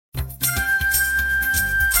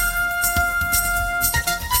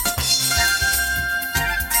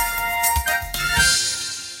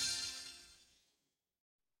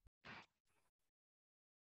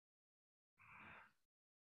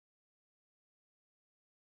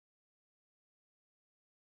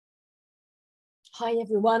Hi,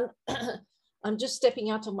 everyone. I'm just stepping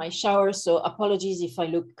out of my shower, so apologies if I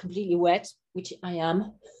look completely wet, which I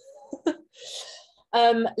am.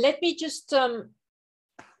 Let me just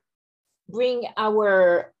bring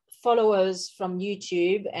our followers from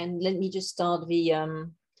YouTube, and let me just start the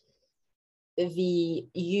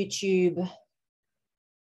YouTube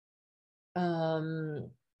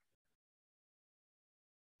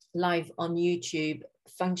live on YouTube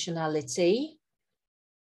functionality.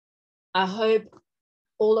 I hope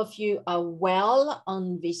all of you are well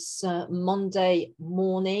on this Monday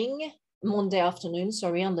afternoon,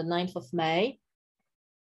 sorry, on the 9th of May.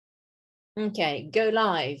 Okay, go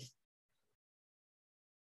live.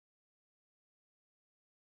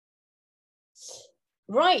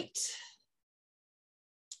 Right.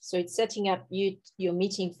 So it's setting up your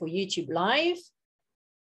meeting for YouTube Live.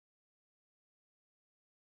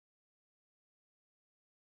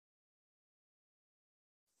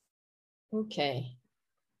 Okay.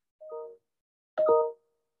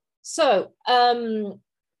 So the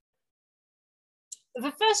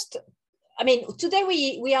first, today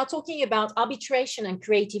we are talking about arbitration and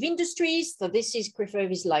creative industries. So this is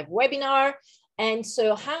Crefovis live webinar. And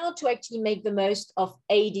so how to actually make the most of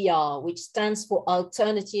ADR, which stands for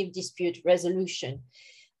Alternative Dispute Resolution.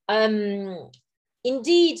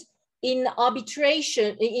 Indeed, in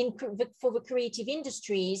arbitration, for the creative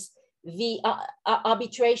industries, the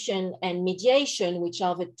arbitration and mediation, which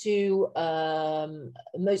are the two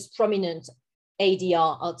most prominent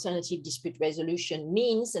ADR, alternative dispute resolution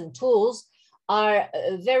means and tools, are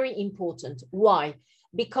very important. Why?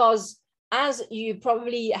 Because as you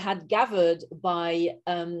probably had gathered by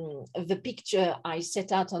the picture I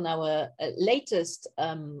set out on our latest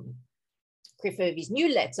Crefovis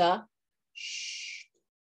newsletter,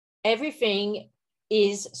 everything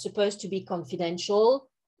is supposed to be confidential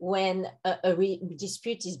when a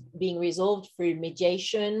dispute is being resolved through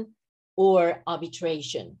mediation or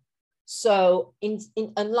arbitration. So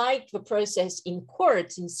unlike the process in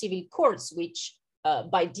courts, in civil courts, which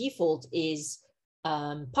by default is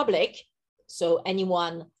public, so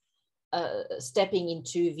anyone stepping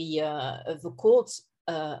into the court's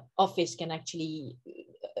office can actually,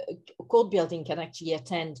 court building can actually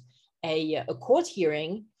attend a court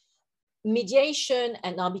hearing. Mediation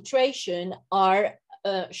and arbitration are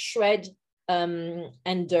shred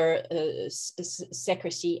under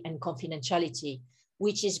secrecy and confidentiality,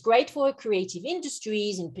 which is great for creative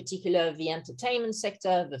industries, in particular the entertainment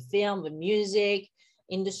sector, the film, the music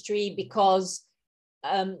industry, because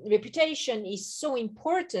reputation is so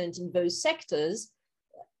important in those sectors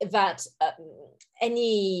that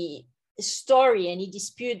any story, any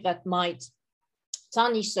dispute that might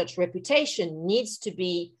tarnish such reputation needs to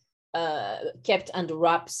be kept under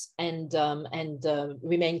wraps and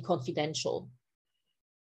remain confidential.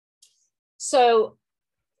 So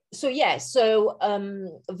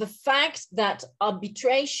the fact that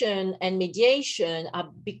arbitration and mediation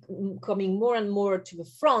are becoming more and more to the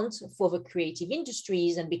front for the creative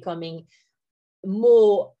industries and becoming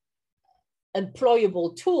more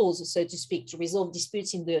employable tools, so to speak, to resolve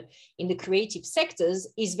disputes in the creative sectors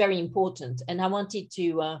is very important. And I wanted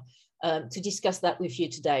to discuss that with you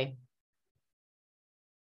today.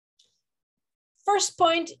 First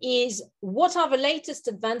point is, what are the latest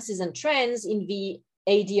advances and trends in the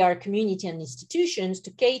ADR community and institutions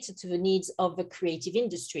to cater to the needs of the creative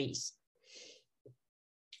industries?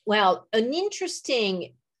 Well, an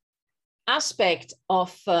interesting aspect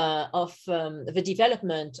of the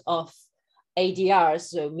development of ADR,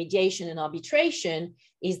 so mediation and arbitration,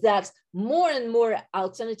 is that more and more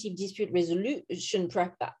alternative dispute resolution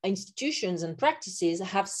institutions and practices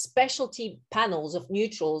have specialty panels of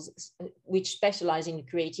neutrals which specialize in the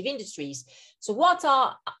creative industries. So what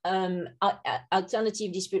are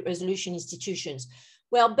alternative dispute resolution institutions?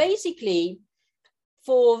 Well, basically,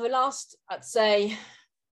 for the last, I'd say,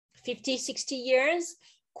 50, 60 years,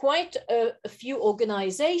 quite a few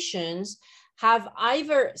organizations have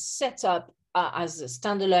either set up as a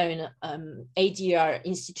standalone ADR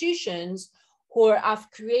institutions, or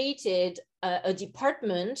have created a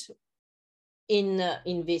department in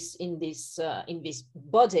this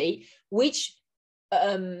body, which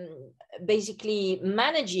basically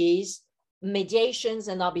manages mediations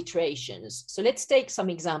and arbitrations. So let's take some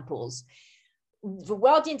examples. The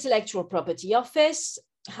World Intellectual Property Office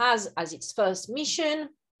has as its first mission,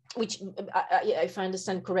 which, if I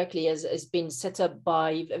understand correctly, has been set up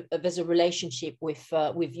by, there's a relationship with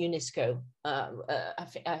UNESCO.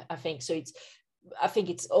 I think so. I think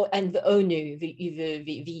it's, and the ONU,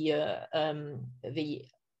 the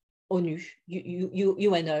ONU,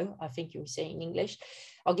 UNO, I think you were saying in English,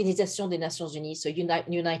 Organisation des Nations Unies, so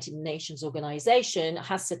United Nations Organization,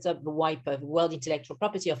 has set up the WIPO, the World Intellectual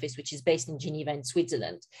Property Office, which is based in Geneva in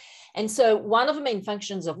Switzerland. And so one of the main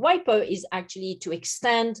functions of WIPO is actually to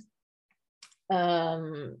extend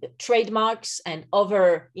trademarks and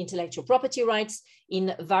other intellectual property rights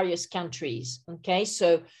in various countries. Okay,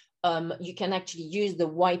 so you can actually use the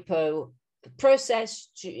WIPO process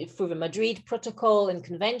through the Madrid Protocol and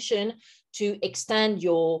Convention to extend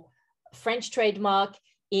your French trademark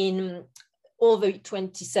in all the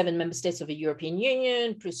 27 member states of the European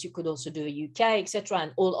Union, plus you could also do the UK, etc.,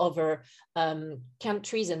 and all other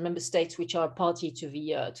countries and member states which are party to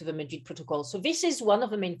the Madrid Protocol. So this is one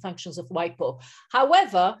of the main functions of WIPO.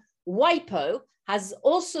 However, WIPO has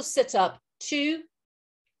also set up two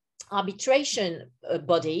arbitration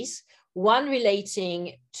bodies, one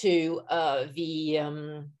relating to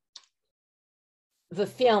the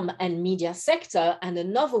film and media sector, and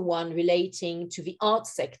another one relating to the art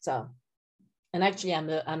sector. And actually, I'm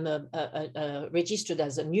registered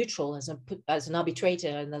as a neutral, as an arbitrator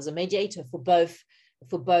and as a mediator for both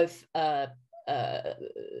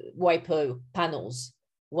WIPO panels.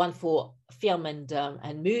 One for film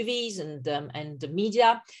and movies and the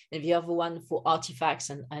media, and the other one for artifacts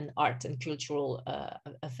and art and cultural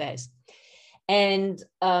affairs. And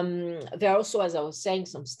there are also, as I was saying,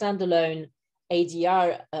 some standalone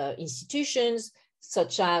ADR institutions,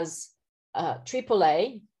 such as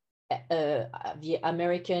AAA, the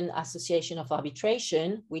American Association of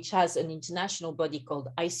Arbitration, which has an international body called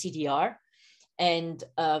ICDR. And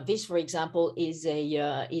this, for example, is a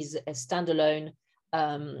standalone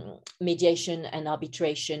mediation and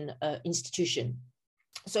arbitration institution.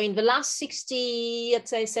 So in the last 60, I'd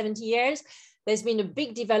say 70 years, there's been a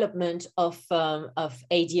big development of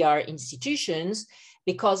ADR institutions,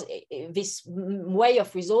 because this way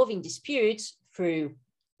of resolving disputes through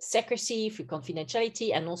secrecy, through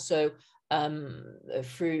confidentiality, and also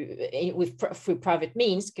through private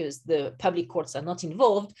means, because the public courts are not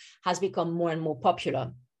involved, has become more and more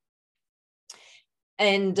popular.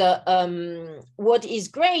 And what is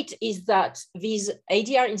great is that these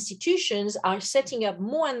ADR institutions are setting up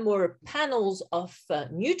more and more panels of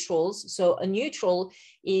neutrals. So a neutral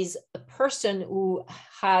is a person who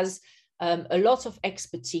has a lot of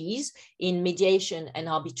expertise in mediation and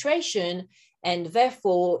arbitration, and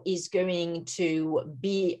therefore is going to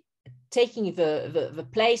be taking the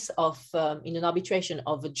place of, in an arbitration,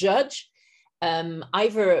 of a judge,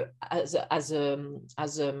 either as a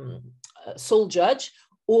sole judge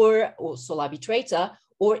or sole arbitrator,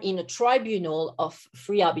 or in a tribunal of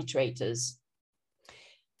three arbitrators.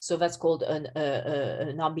 So that's called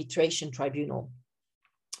an arbitration tribunal.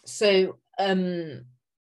 So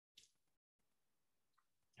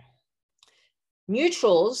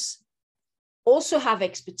neutrals also have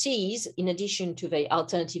expertise, in addition to the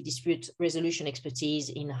alternative dispute resolution expertise,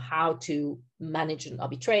 in how to manage an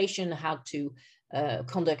arbitration, how to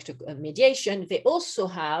conduct a mediation. They also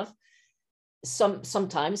have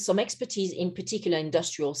sometimes some expertise in particular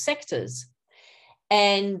industrial sectors.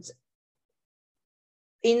 And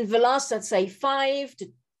in the last, let's say, 5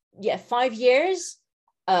 years,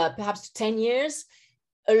 perhaps 10 years,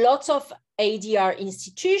 a lot of ADR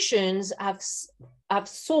institutions have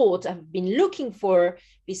been looking for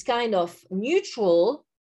this kind of neutral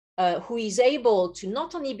who is able to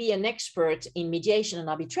not only be an expert in mediation and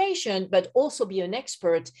arbitration, but also be an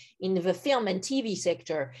expert in the film and TV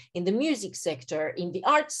sector, in the music sector, in the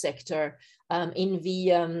art sector, in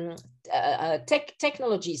the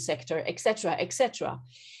technology sector, etc., etc.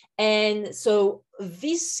 And so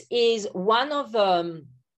this is one of the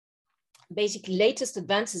basically latest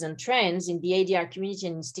advances and trends in the ADR community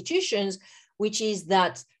and institutions, which is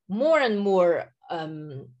that more and more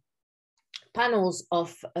panels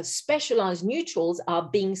of specialized neutrals are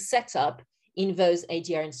being set up in those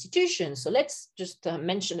ADR institutions. So let's just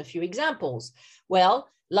mention a few examples. Well,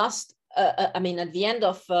 at the end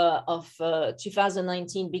of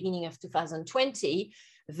 2019, beginning of 2020,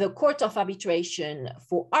 the Court of Arbitration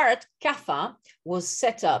for Art, CAFA, was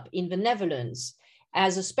set up in the Netherlands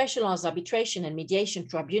as a specialized arbitration and mediation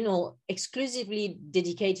tribunal exclusively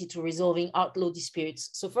dedicated to resolving art law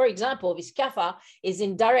disputes. So for example, this CAFA is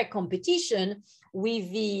in direct competition with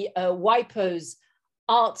the WIPO's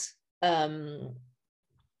art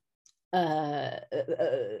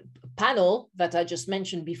panel that I just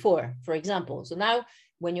mentioned before, for example. So now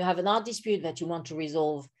when you have an art dispute that you want to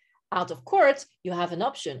resolve out of court, you have an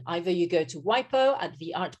option. Either you go to WIPO at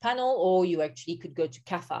the art panel, or you actually could go to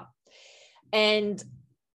CAFA. And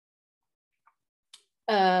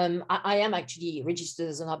I am actually registered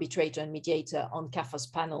as an arbitrator and mediator on CAFA's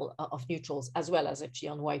panel of neutrals, as well as actually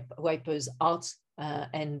on WIPO's art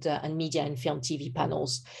and media and film TV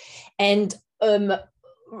panels. And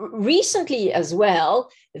recently as well,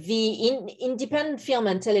 the Independent Film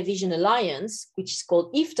and Television Alliance, which is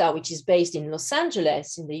called IFTA, which is based in Los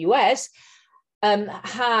Angeles in the US,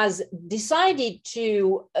 has decided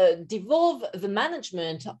to devolve the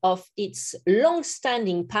management of its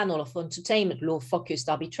long-standing panel of entertainment law-focused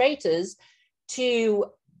arbitrators to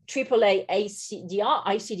AAA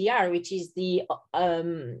ICDR, which is the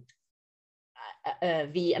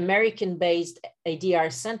American-based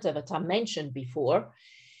ADR center that I mentioned before.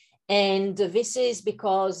 And this is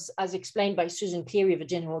because, as explained by Susan Cleary, the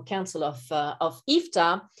General Counsel of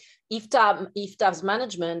IFTA, IFTA's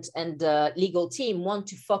management and legal team want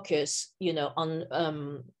to focus,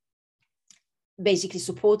 on basically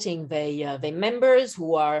supporting their members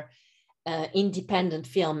who are independent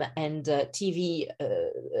film and TV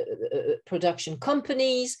production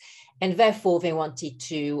companies, and therefore they wanted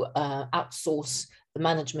to outsource the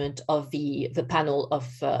management of the panel of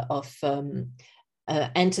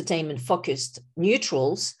entertainment-focused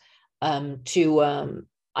neutrals to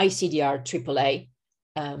ICDR AAA.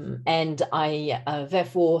 And I,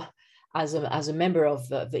 therefore, as a member of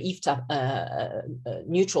the IFTA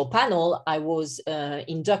neutral panel, I was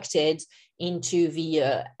inducted into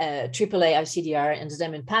the AAA ICDR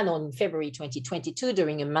entertainment panel in February 2022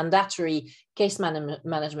 during a mandatory case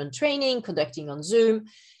management training conducting on Zoom,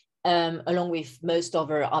 along with most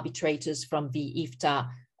other arbitrators from the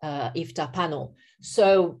IFTA panel.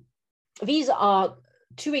 So these are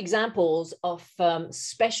two examples of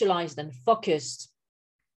specialized and focused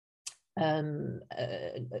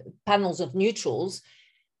panels of neutrals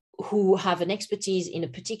who have an expertise in a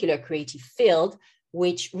particular creative field,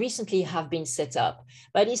 which recently have been set up.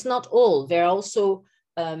 But it's not all. There are also,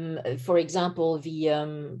 for example,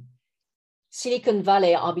 the Silicon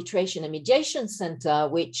Valley Arbitration and Mediation Center,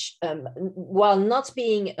 which, while not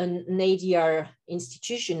being an ADR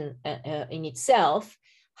institution in itself,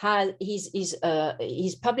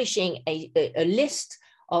 he's publishing a list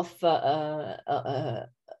of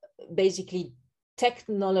basically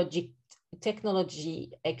technology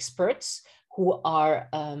experts who are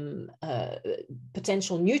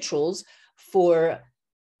potential neutrals for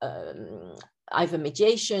either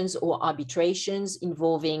mediations or arbitrations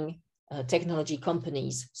involving technology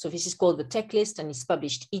companies. So this is called the Tech List, and it's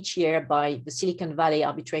published each year by the Silicon Valley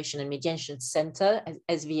Arbitration and Mediation Center,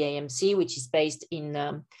 SVAMC, which is based in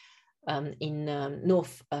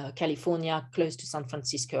North California, close to San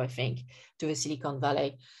Francisco, I think, to the Silicon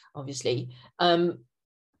Valley, obviously.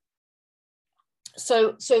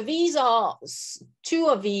 So these are two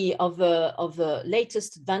of the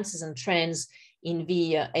latest advances and trends in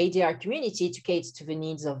the ADR community to cater to the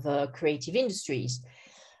needs of creative industries.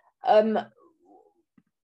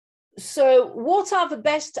 So what are the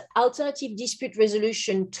best alternative dispute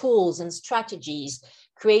resolution tools and strategies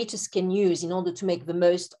creators can use in order to make the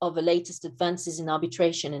most of the latest advances in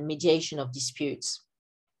arbitration and mediation of disputes?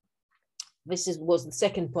 This was the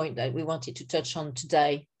second point that we wanted to touch on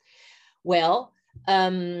today. Well,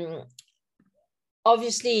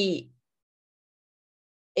 obviously,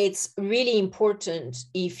 it's really important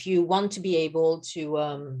if you want to be able to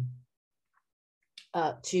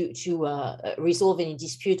resolve any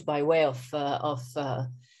dispute by way of a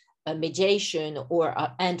mediation or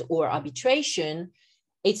arbitration.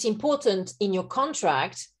 It's important in your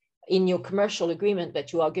contract, in your commercial agreement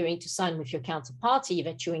that you are going to sign with your counterparty,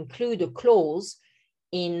 that you include a clause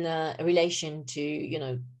in relation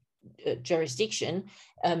to, jurisdiction.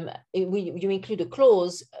 You include a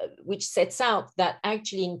clause which sets out that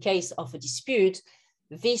actually in case of a dispute,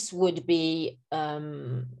 this would be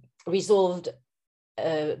resolved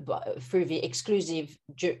through the exclusive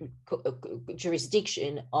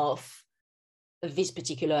jurisdiction of this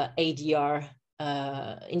particular ADR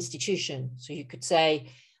institution. So you could say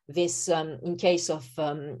this, in case of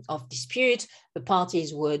dispute, the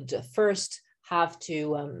parties would first have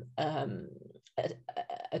to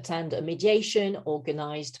attend a mediation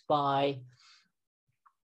organized by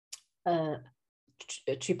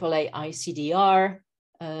AAA ICDR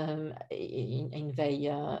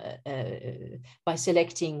by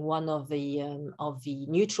selecting one of the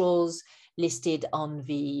neutrals listed on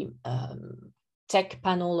the tech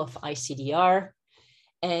panel of ICDR,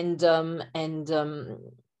 and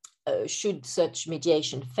should such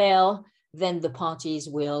mediation fail, then the parties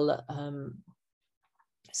will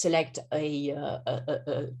select a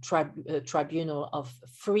tribunal of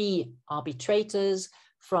 3 arbitrators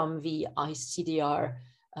from the ICDR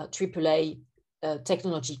AAA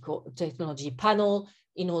technology panel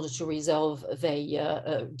in order to resolve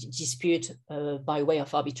the dispute by way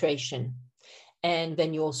of arbitration. And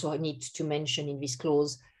then you also need to mention in this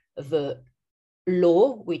clause the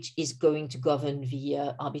law which is going to govern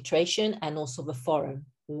the arbitration, and also the forum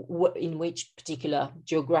in which particular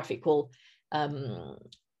geographical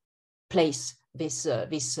place this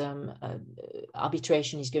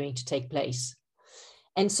arbitration is going to take place.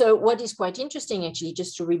 And so what is quite interesting, actually,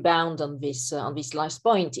 just to rebound on this last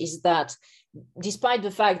point, is that despite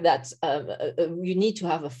the fact that you need to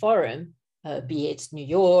have a forum, be it New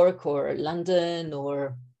York or London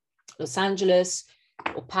or Los Angeles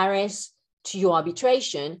or Paris, to your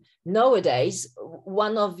arbitration, nowadays,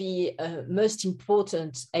 one of the most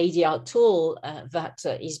important ADR tool that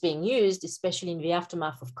is being used, especially in the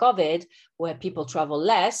aftermath of COVID, where people travel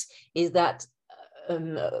less, is that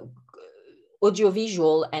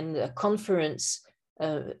audiovisual and conference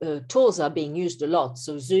tools are being used a lot.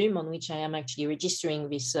 So Zoom, on which I am actually registering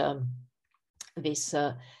this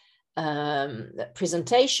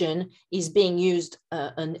presentation, is being used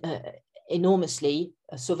enormously,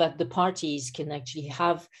 so that the parties can actually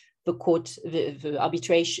have the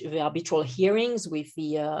arbitral hearings with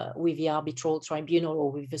the arbitral tribunal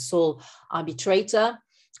or with the sole arbitrator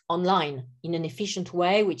online in an efficient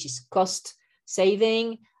way, which is cost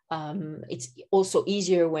saving. It's also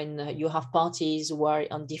easier when you have parties who are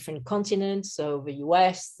on different continents, so the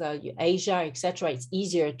US, Asia, etc. It's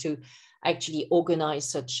easier to actually organize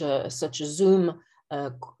such a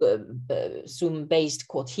Zoom-based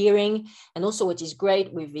court hearing. And also what is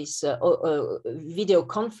great with this video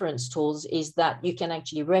conference tools is that you can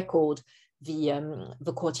actually record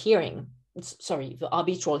the court hearing, the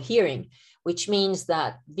arbitral hearing, which means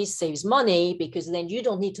that this saves money, because then you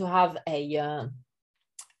don't need to have a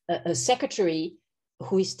secretary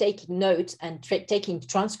who is taking notes and taking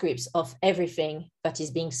transcripts of everything that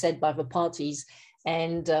is being said by the parties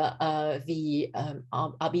and the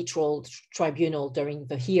arbitral tribunal during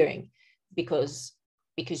the hearing, because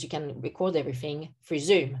you can record everything through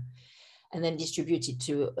Zoom and then distribute it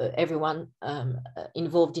to everyone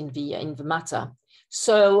involved in the matter.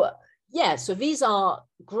 So yeah, so these are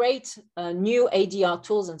great new ADR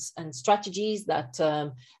tools and strategies that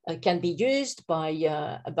can be used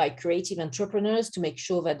by creative entrepreneurs to make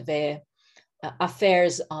sure that their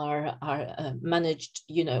affairs are managed,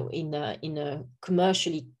 in a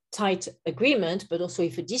commercially tight agreement. But also,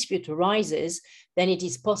 if a dispute arises, then it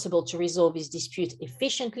is possible to resolve this dispute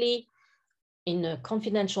efficiently, in a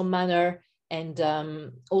confidential manner, and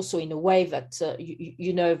also in a way that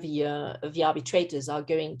the arbitrators are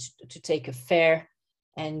going to take a fair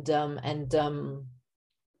and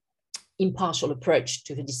impartial approach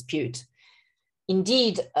to the dispute.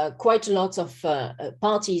 Indeed, quite a lot of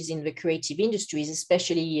parties in the creative industries,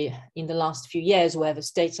 especially in the last few years, where the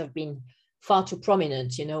states have been far too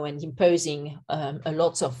prominent, and imposing a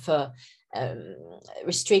lot of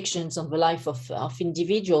restrictions on the life of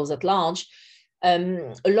individuals at large.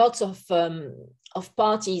 A lot of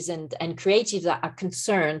parties and creatives are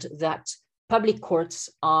concerned that public courts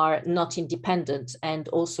are not independent and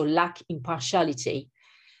also lack impartiality.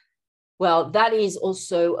 Well, that is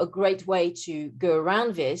also a great way to go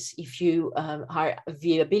around this if you have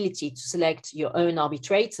the ability to select your own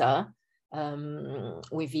arbitrator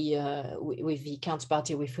with the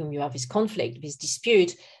counterparty with whom you have this conflict, this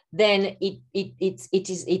dispute. Then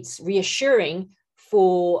it's reassuring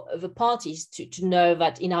for the parties to know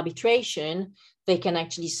that in arbitration they can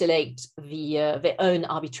actually select their own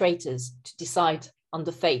arbitrators to decide on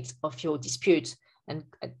the fate of your dispute and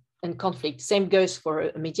conflict. Same goes for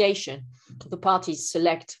a mediation. The parties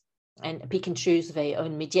select and pick and choose their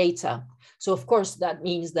own mediator. So of course that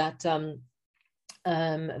means that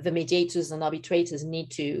the mediators and arbitrators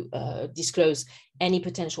need to disclose any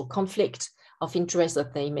potential conflict of interest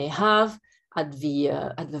that they may have at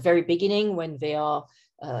the very beginning, when they are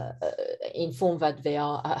informed that they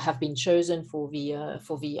have been chosen for the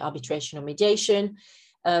arbitration or mediation.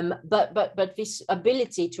 But this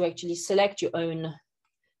ability to actually select your own,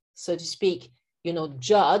 so to speak,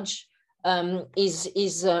 judge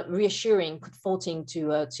is reassuring, comforting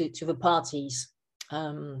to the parties.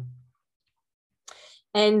 Let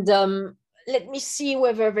me see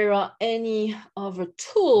whether there are any other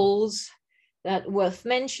tools that are worth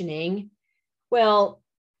mentioning. Well,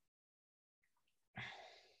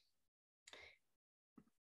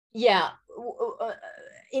 yeah,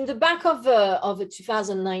 in the back of the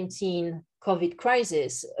 2019 COVID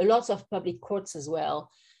crisis, a lot of public courts as well,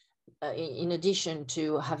 in addition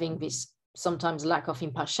to having this sometimes lack of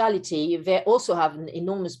impartiality, they also have an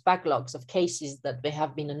enormous backlogs of cases that they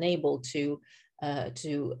have been unable to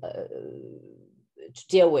to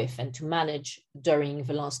deal with and to manage during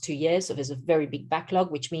the last 2 years. So there's a very big backlog,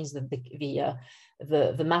 which means that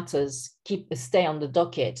the matters stay on the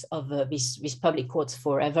docket of these public courts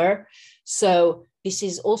forever. So this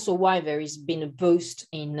is also why there has been a boost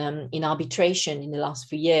in arbitration in the last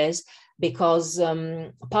few years, because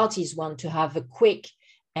parties want to have a quick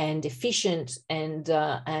and efficient and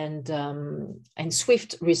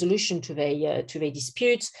swift resolution to their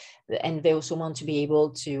disputes, and they also want to be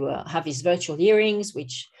able to have these virtual hearings,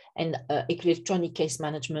 and electronic case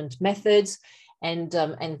management methods, and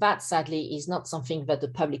that sadly is not something that the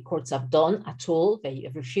public courts have done at all. They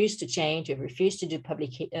refuse to change. They refuse to do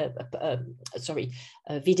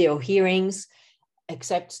video hearings,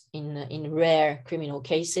 except in rare criminal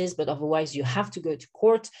cases, but otherwise you have to go to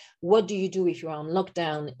court. What do you do if you're on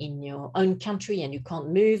lockdown in your own country and you can't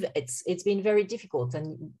move? It's been very difficult,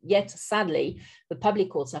 and yet sadly the public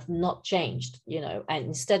courts have not changed, and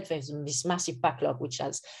instead there's this massive backlog which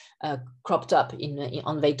has cropped up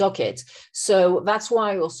on their docket. So that's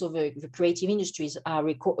why also the creative industries are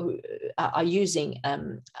using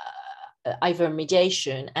either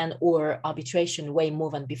mediation and or arbitration way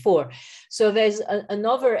more than before. So there's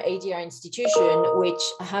another ADR institution which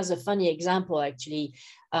has a funny example actually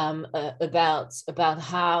about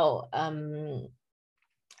how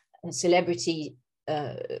celebrities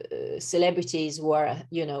who are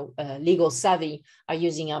legal savvy are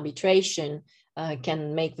using arbitration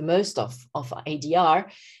can make the most of ADR.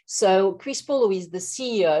 So Chris Paul, who is the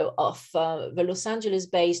CEO of the Los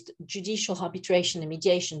Angeles-based Judicial Arbitration and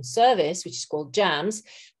Mediation Service, which is called JAMS,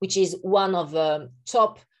 which is one of the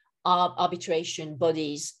top arbitration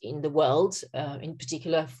bodies in the world, in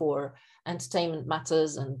particular for entertainment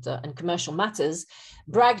matters and commercial matters,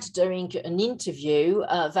 bragged during an interview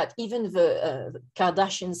that even the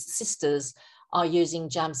Kardashian sisters are using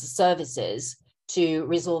JAMS services to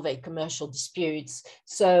resolve a commercial disputes.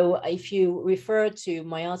 So if you refer to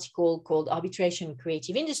my article called Arbitration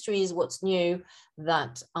Creative Industries, What's New,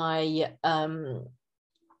 that I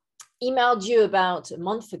emailed you about a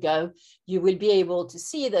month ago, you will be able to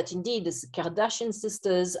see that indeed the Kardashian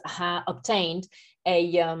sisters have obtained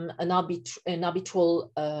an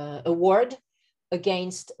arbitral award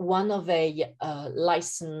against one of a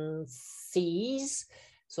licensees.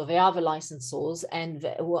 So they are the licensors, and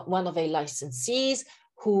one of the licensees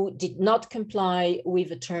who did not comply with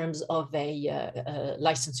the terms of a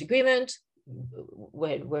license agreement,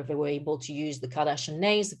 where they were able to use the Kardashian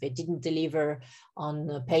names. They didn't deliver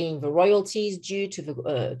on paying the royalties due to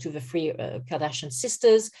the three Kardashian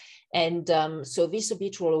sisters. And so this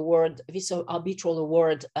arbitral award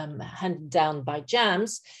handed down by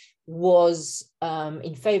JAMS was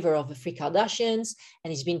in favor of the three Kardashians,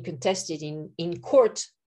 and it's been contested in court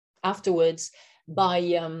afterwards by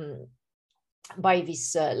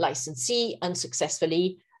this licensee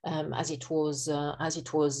unsuccessfully, as it was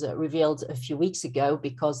revealed a few weeks ago,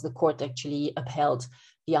 because the court actually upheld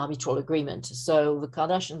the arbitral agreement. So the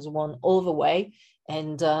Kardashians won all the way,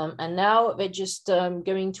 and now they're just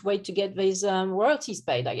going to wait to get these royalties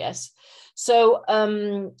paid, I guess. So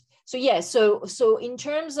so in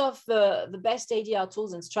terms of the best ADR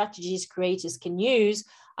tools and strategies creators can use,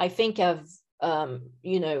 I think I've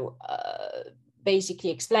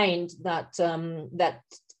basically explained that that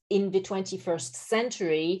in the 21st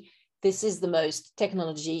century, this is the most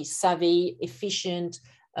technology savvy, efficient,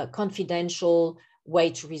 confidential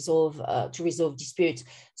way to resolve disputes.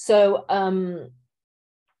 So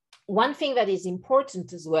one thing that is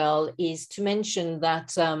important as well is to mention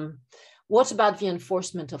that what about the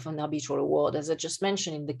enforcement of an arbitral award? As I just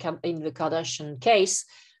mentioned in the Kardashian case,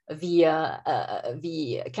 the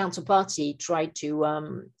counterparty tried to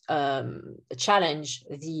challenge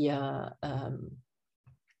the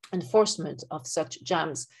enforcement of such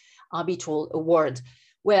JAMS arbitral award.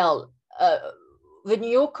 Well, the New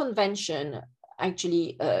York Convention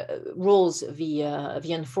actually rules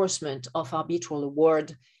the enforcement of arbitral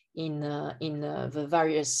award in the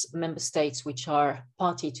various member states which are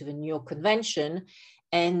party to the New York Convention,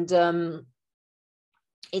 and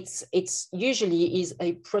it's usually is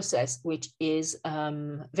a process which is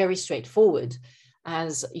very straightforward,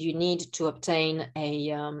 as you need to obtain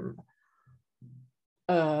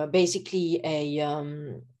basically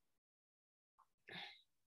a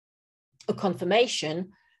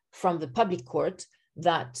confirmation from the public court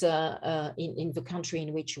that in the country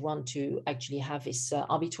in which you want to actually have this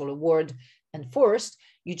arbitral award enforced.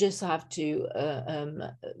 You just have to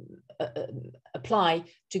apply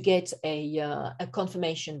to get a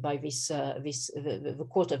confirmation by the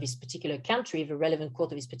court of this particular country, the relevant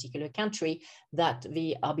court of this particular country, that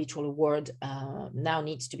the arbitral award now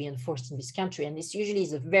needs to be enforced in this country. And this usually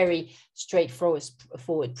is a very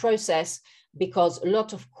straightforward process, because a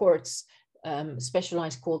lot of courts,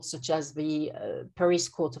 specialized courts such as the Paris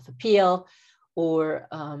Court of Appeal, or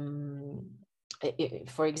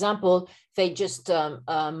for example, they just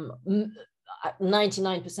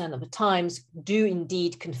 99% of the times do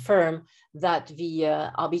indeed confirm that the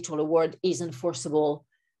arbitral award is enforceable,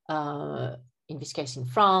 in this case in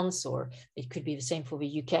France, or it could be the same for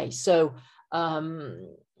the UK. So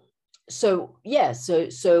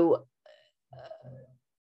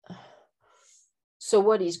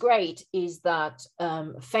what is great is that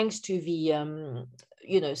thanks to the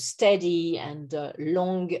steady and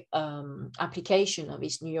long application of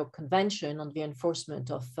this New York Convention on the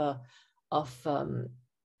enforcement of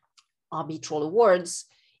arbitral awards,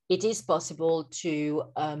 it is possible to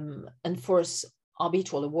enforce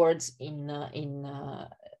arbitral awards in the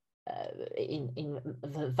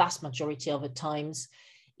vast majority of the times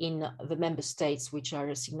in the member states which are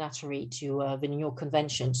a signatory to the New York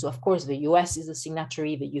Convention. So of course the US is a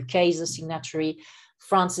signatory, the UK is a signatory,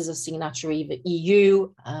 France is a signatory, the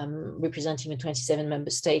EU, representing the 27 member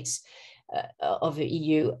states of the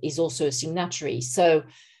EU, is also a signatory. So,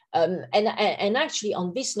 and actually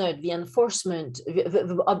on this note, the enforcement,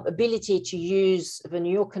 the ability to use the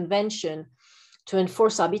New York Convention to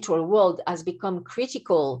enforce arbitral award has become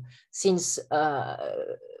critical since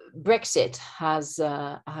Brexit has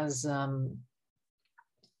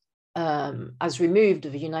removed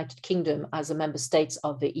the United Kingdom as a member state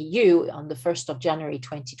of the EU on the 1st of January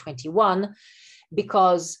 2021,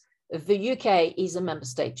 because the UK is a member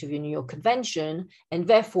state to the New York Convention, and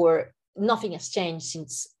therefore nothing has changed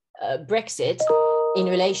since Brexit in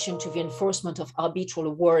relation to the enforcement of arbitral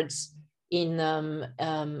awards in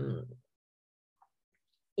the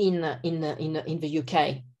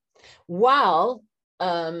UK, while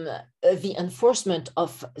the enforcement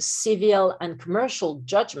of civil and commercial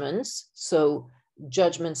judgments, so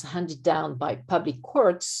judgments handed down by public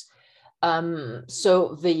courts,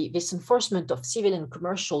 so this enforcement of civil and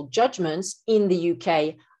commercial judgments in the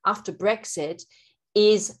UK after Brexit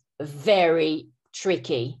is very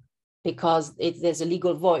tricky, because there's a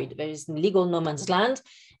legal void, there is legal no man's land,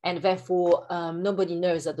 and therefore nobody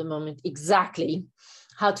knows at the moment exactly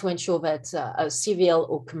how to ensure that a civil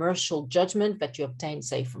or commercial judgment that you obtain,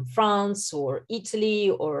 say, from France or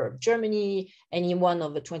Italy or Germany, any one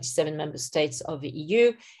of the 27 member states of the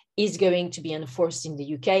EU, is going to be enforced in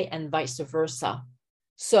the UK, and vice versa.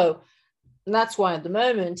 So that's why at the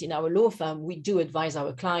moment in our law firm, we do advise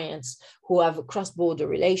our clients who have a cross-border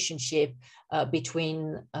relationship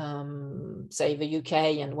between, say, the UK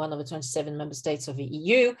and one of the 27 member states of the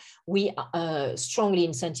EU. We strongly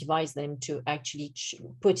incentivize them to actually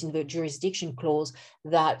put in the jurisdiction clause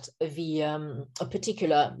that the a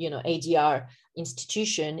particular, ADR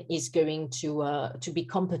institution is going to be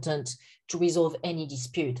competent to resolve any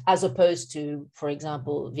dispute, as opposed to, for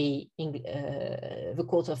example, the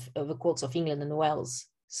courts of England and Wales.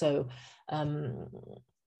 So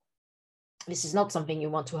this is not something you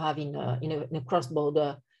want to have in a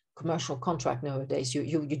cross-border commercial contract nowadays.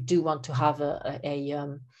 You do want to have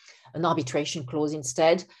an arbitration clause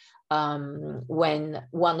instead, when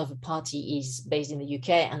one of the party is based in the UK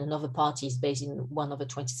and another party is based in one of the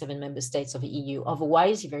 27 member states of the EU.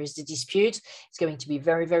 Otherwise, if there is a dispute, it's going to be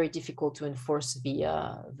very, very difficult to enforce the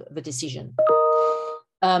decision.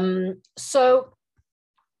 So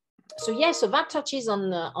that touches on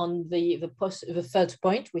the third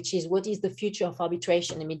point, which is what is the future of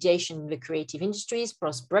arbitration and mediation in the creative industries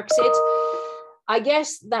post-Brexit. I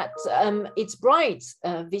guess that it's bright.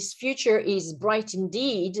 This future is bright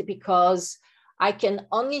indeed, because I can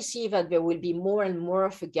only see that there will be more and more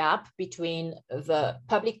of a gap between the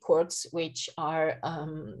public courts, which are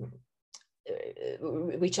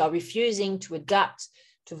refusing to adapt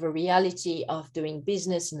to the reality of doing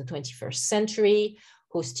business in the 21st century,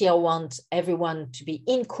 who still want everyone to be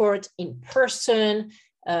in court in person,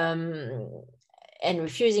 and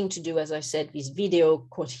refusing to do, as I said, these video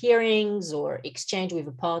court hearings or exchange with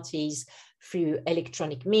the parties through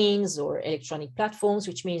electronic means or electronic platforms,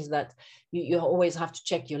 which means that you always have to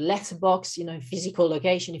check your letterbox, physical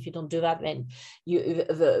location. If you don't do that, then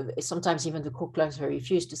sometimes even the court clerks will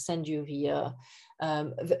refuse to send you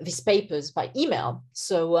these papers by email.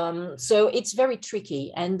 So it's very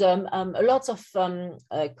tricky, and a lot of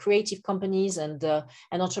creative companies and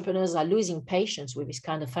entrepreneurs are losing patience with this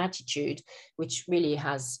kind of attitude, which really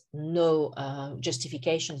has no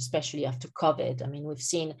justification, especially after COVID. I mean, we've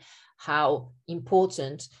seen how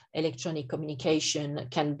important electronic communication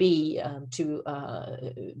can be to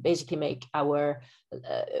basically make our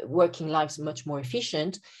working lives much more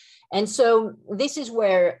efficient. And so this is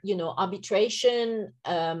where, arbitration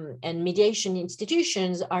and mediation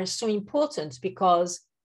institutions are so important, because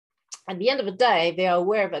at the end of the day, they are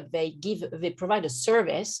aware that they provide a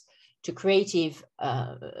service to creative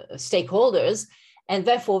stakeholders, and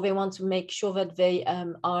therefore they want to make sure that they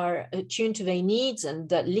are attuned to their needs and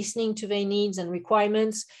listening to their needs and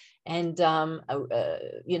requirements, and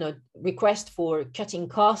request for cutting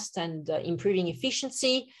costs and improving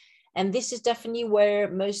efficiency. And this is definitely where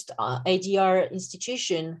most ADR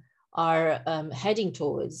institutions are heading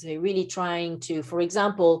towards. They're really trying to, for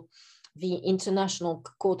example, the International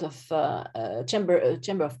Court of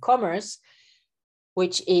Chamber of Commerce,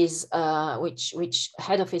 which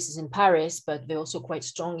head office is in Paris, but they're also quite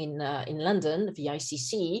strong in London, the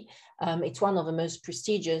ICC. It's one of the most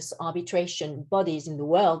prestigious arbitration bodies in the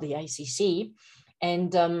world, the ICC.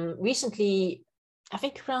 And recently, I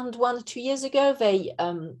think around 1 or 2 years ago, they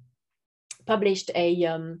published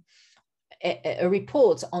a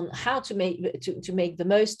report on how to make the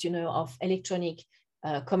most, of electronic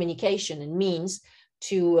communication and means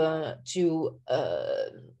to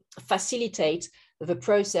facilitate the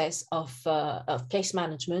process of case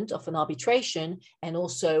management of an arbitration, and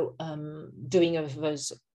also doing of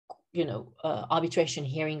those arbitration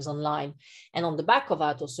hearings online. And on the back of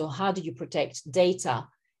that, also, how do you protect data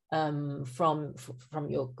from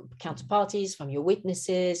your counterparties, from your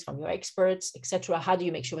witnesses, from your experts, etc.? How do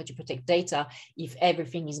you make sure that you protect data if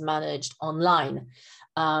everything is managed online?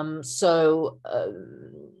 So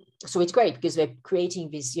it's great, because they're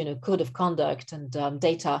creating this, code of conduct and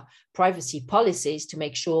data privacy policies to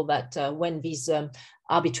make sure that when these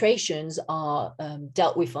arbitrations are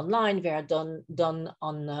dealt with online, they are done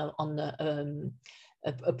on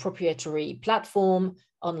a proprietary platform,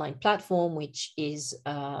 online platform, which is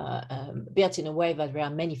built in a way that there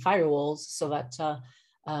are many firewalls, so that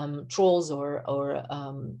trolls or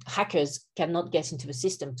hackers cannot get into the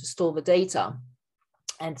system to store the data,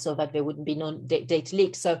 and so that there wouldn't be no data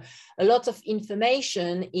leaks. So a lot of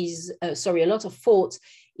information is, a lot of thought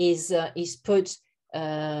is put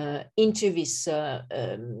into this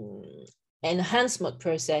enhancement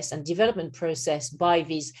process and development process by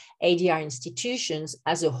these ADR institutions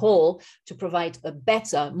as a whole, to provide a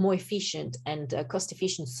better, more efficient and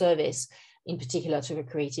cost-efficient service, in particular to the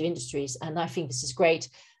creative industries. And I think this is great,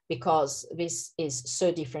 because this is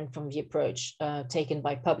so different from the approach taken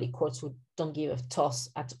by public courts, who don't give a toss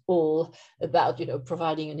at all about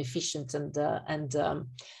providing an efficient and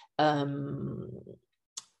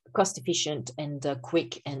cost-efficient and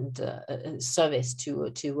quick and service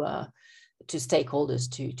to stakeholders,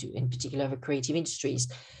 to in particular the creative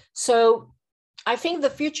industries. So I think the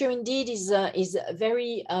future indeed is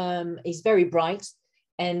very bright,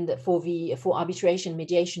 and for arbitration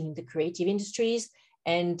mediation in the creative industries.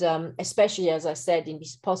 And especially, as I said, in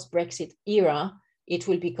this post-Brexit era, it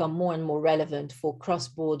will become more and more relevant for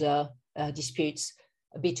cross-border disputes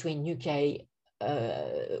between UK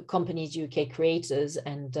companies, UK creators,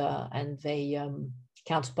 and their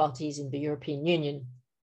counterparties in the European Union.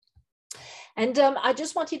 And I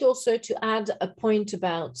just wanted also to add a point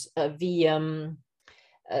about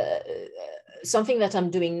something that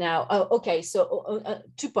I'm doing now. So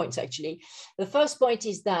 2 points actually. The first point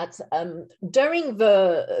is that during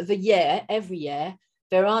the year, every year,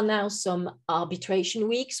 there are now some arbitration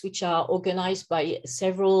weeks, which are organized by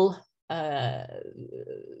several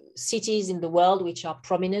cities in the world, which are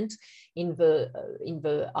prominent in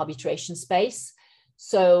the arbitration space.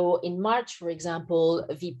 So in March, for example,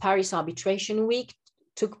 the Paris Arbitration Week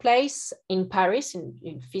took place in Paris,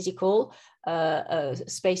 in physical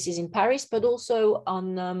spaces in Paris, but also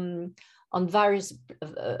on various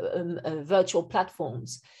virtual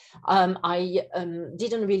platforms. I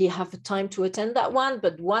didn't really have the time to attend that one,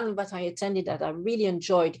 but one that I attended that I really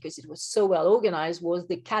enjoyed, because it was so well organized, was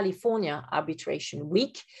the California Arbitration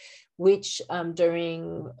Week, which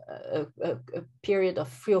during a period of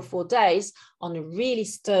 3 or 4 days, on a really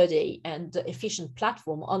sturdy and efficient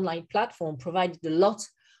platform, online platform, provided a lot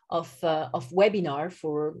of webinar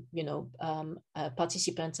for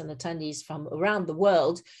participants and attendees from around the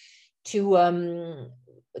world to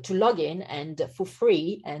log in and for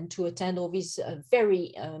free and to attend all these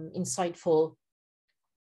very insightful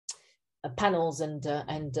panels and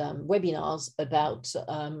webinars about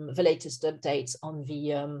the latest updates on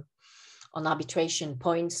the on arbitration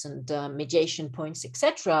points and mediation points,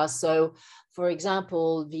 etc. So, for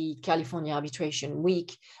example, the California Arbitration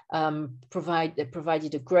Week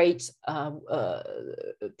provided a great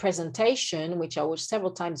presentation, which I watched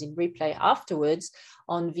several times in replay afterwards,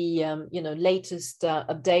 on the latest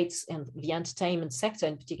updates in the entertainment sector,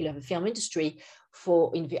 in particular the film industry,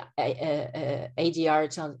 for in the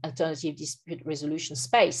ADR, alternative dispute resolution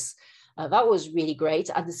space. That was really great.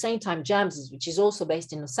 At the same time, JAMS, which is also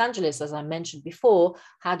based in Los Angeles, as I mentioned before,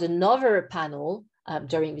 had another panel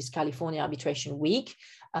during this California Arbitration Week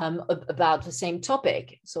about the same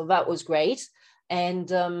topic. So that was great.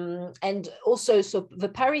 And also, so the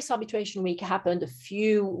Paris Arbitration Week happened a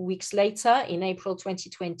few weeks later in April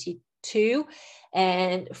 2022.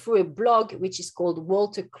 And through a blog, which is called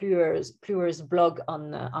Walter Kluwer's blog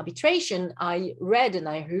on arbitration, I read and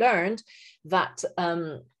I learned that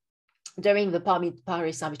during the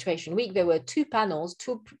Paris Arbitration Week, there were two panels,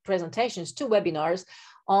 two presentations, two webinars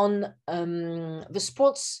on the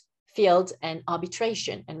sports field and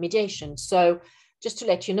arbitration and mediation. So just to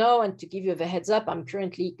let you know and to give you the heads up, I'm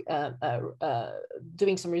currently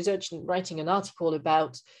doing some research and writing an article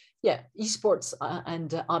about esports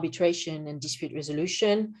and arbitration and dispute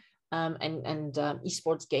resolution, and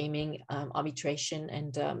esports gaming, arbitration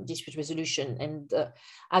and dispute resolution. And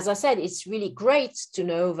as I said, it's really great to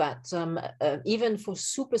know that even for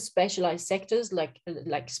super specialized sectors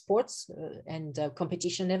like sports and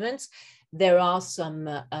competition events, there are some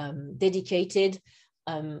dedicated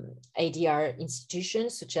ADR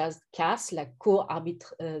institutions such as CAS, la Cour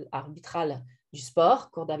arbitrale du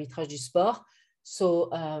sport, Cour d'arbitrage du sport. So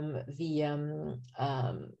the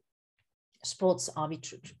Sports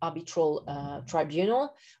Arbitral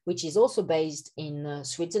Tribunal, which is also based in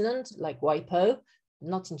Switzerland, like WIPO,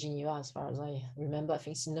 not in Geneva as far as I remember. I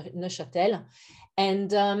think it's in Neuchâtel,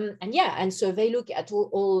 and so they look at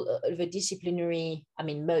all the disciplinary,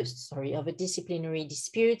 most of the disciplinary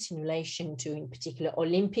disputes in relation to, in particular,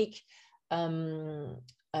 Olympic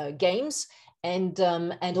games, and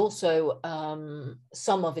also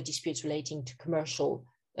some of the disputes relating to commercial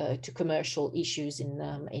issues in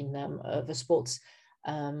the sports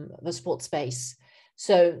space.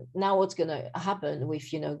 So now what's going to happen with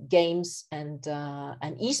games and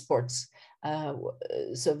esports?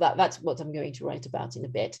 So that's what I'm going to write about in a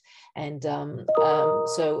bit, and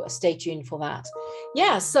so stay tuned for that.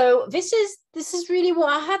 Yeah, so this is really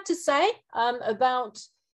what I had to say about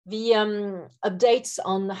the updates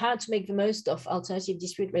on how to make the most of alternative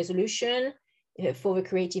dispute resolution for the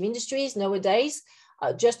creative industries nowadays.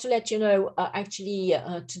 Just to let you know, actually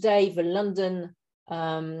today the London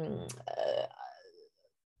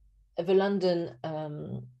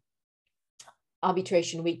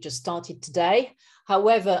Arbitration Week just started today.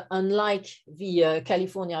 However, unlike the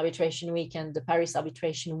California Arbitration Week and the Paris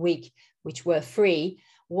Arbitration Week, which were free,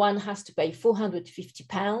 one has to pay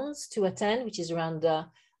 £450 to attend, which is around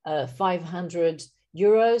 500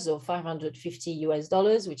 euros or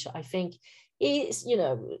 $550, which I think is,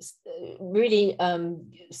 really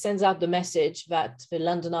sends out the message that the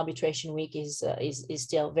London Arbitration Week is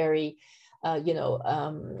still very, an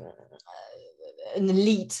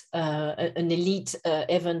elite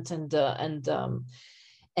event and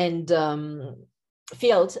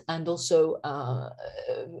field, and also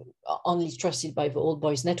only trusted by the Old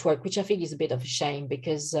Boys Network, which I think is a bit of a shame,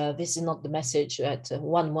 because this is not the message that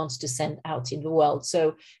one wants to send out in the world.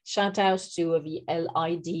 So shout out to the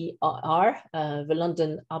LIDR, the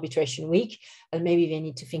London Arbitration Week, and maybe they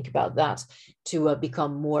need to think about that to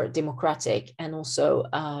become more democratic and also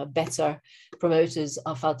better promoters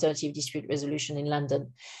of alternative dispute resolution in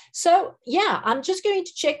London. So yeah, I'm just going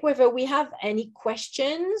to check whether we have any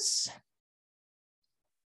questions.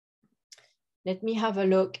 Let me have a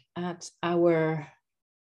look at our,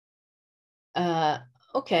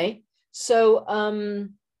 okay. So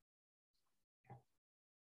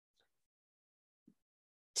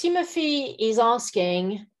Timothy is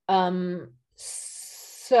asking,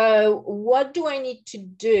 so what do I need to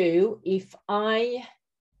do if I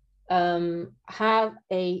have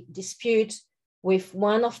a dispute with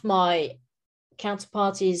one of my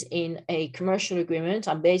counterparties in a commercial agreement?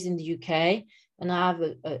 I'm based in the UK and I have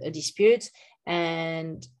a dispute.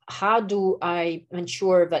 And how do I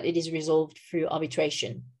ensure that it is resolved through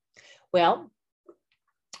arbitration? Well,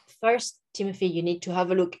 first, Timothy, you need to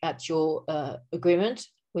have a look at your agreement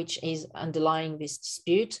which is underlying this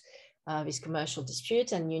dispute, this commercial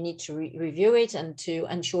dispute, and you need to review it and to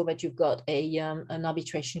ensure that you've got an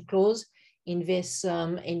arbitration clause in this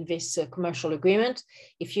commercial agreement.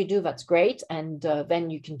 If you do, that's great, and then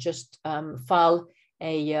you can just file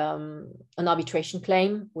an arbitration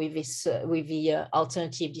claim with this with the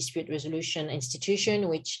alternative dispute resolution institution,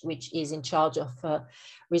 which is in charge of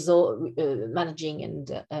managing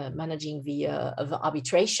the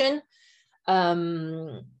arbitration.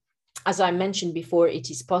 As I mentioned before, it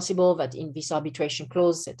is possible that in this arbitration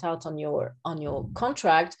clause set out on your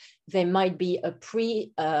contract, there might be a preemptive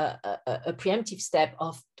step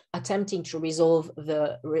of attempting to resolve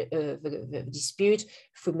the dispute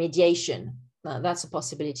through mediation. That's a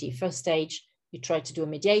possibility. First stage, you try to do a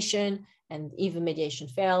mediation, and if the mediation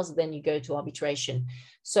fails, then you go to arbitration.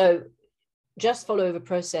 So just follow the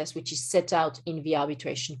process which is set out in the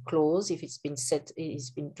arbitration clause if it's been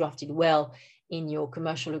drafted well in your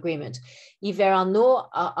commercial agreement. If there are no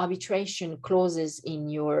arbitration clauses in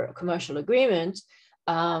your commercial agreement,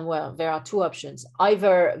 well, there are two options.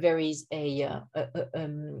 Either there is a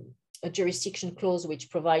jurisdiction clause which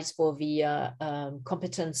provides for the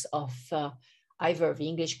competence of either the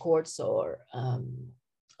English courts or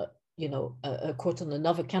a court in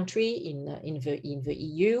another country in the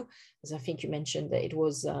EU, as I think you mentioned that it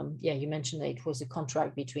was you mentioned that it was a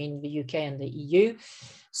contract between the UK and the EU.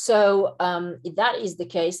 So if that is the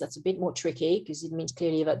case, that's a bit more tricky, because it means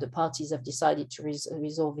clearly that the parties have decided to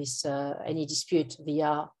resolve this any dispute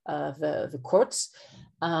via the courts.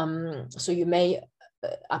 So you may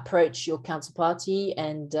approach your counterparty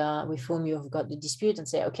and with whom you have got the dispute and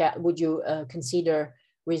say, okay, would you consider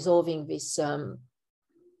resolving this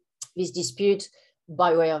this dispute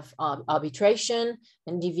by way of arbitration?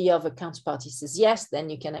 And if the other counterparty says yes, then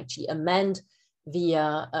you can actually amend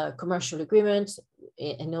the commercial agreement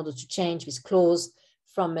in order to change this clause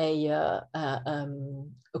from a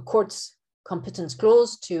court's competence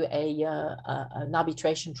clause to an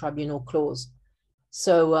arbitration tribunal clause.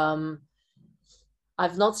 So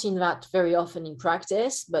I've not seen that very often in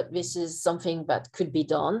practice, but this is something that could be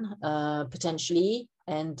done potentially.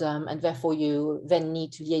 And therefore you then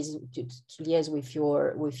need to liaise with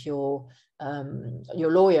your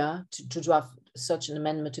lawyer to draft such an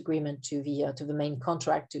amendment agreement to the main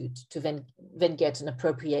contract to then get an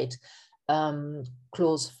appropriate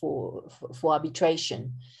clause for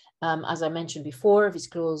arbitration. As I mentioned before, this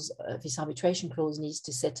arbitration clause needs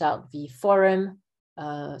to set out the forum,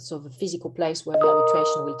 so the physical place where the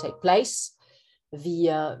arbitration will take place,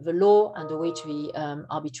 the law under which the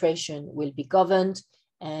arbitration will be governed,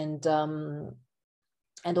 and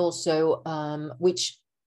also which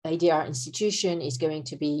ADR institution is going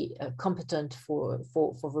to be competent for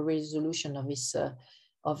the resolution of this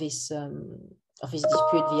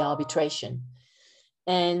dispute via arbitration.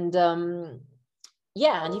 And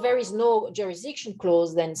and if there is no jurisdiction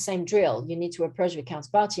clause, then same drill. You need to approach the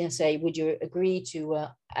counterparty and say, would you agree to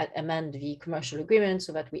amend the commercial agreement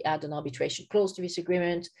so that we add an arbitration clause to this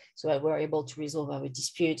agreement so that we're able to resolve our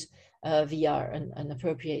dispute via an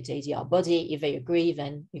appropriate ADR body? If they agree,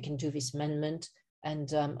 then you can do this amendment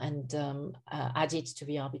and add it to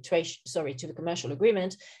the to the commercial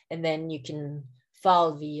agreement, and then you can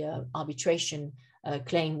file the arbitration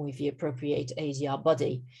claim with the appropriate ADR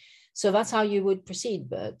body. So that's how you would proceed,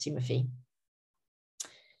 Timothy.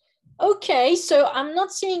 Okay, so I'm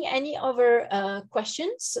not seeing any other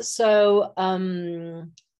questions. So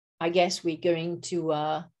I guess we're going to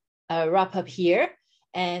wrap up here,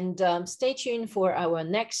 and stay tuned for our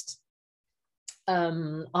next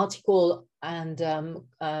article and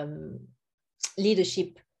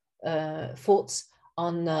leadership thoughts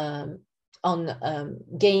on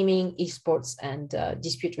gaming, esports, and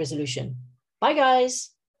dispute resolution. Bye,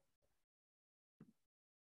 guys.